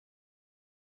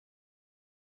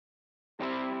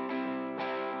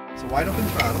It's a wide open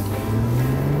throttle.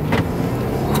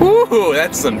 Ooh,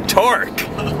 that's some torque.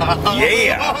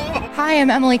 Yeah. Hi, I'm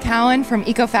Emily Cowan from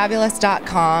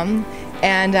ecofabulous.com,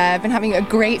 and I've been having a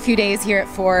great few days here at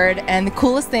Ford, and the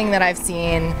coolest thing that I've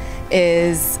seen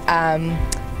is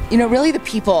you know, really the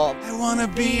people. I wanna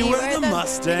be where the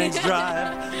Mustangs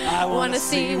drive. I wanna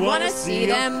see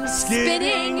them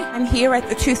spinning. I'm here at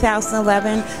the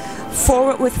 2011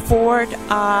 Forward with Ford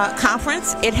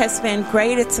conference. It has been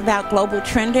great. It's about global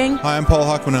trending. Hi, I'm Paul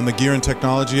Hockman. I'm the Gear and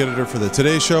Technology Editor for the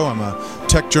Today Show. I'm a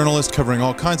tech journalist covering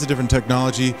all kinds of different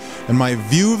technology, and my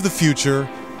view of the future,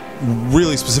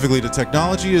 really specifically to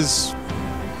technology, is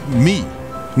me.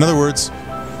 In other words,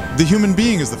 the human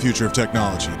being is the future of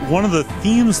technology. One of the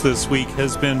themes this week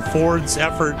has been Ford's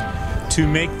effort to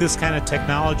make this kind of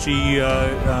technology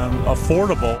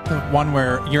affordable. One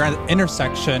where you're at an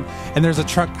intersection and there's a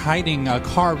truck hiding a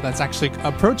car that's actually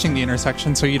approaching the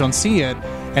intersection so you don't see it,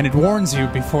 and it warns you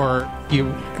before you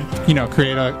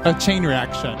create a chain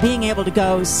reaction. Being able to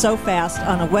go so fast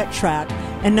on a wet track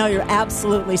and know you're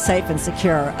absolutely safe and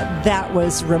secure, that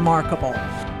was remarkable.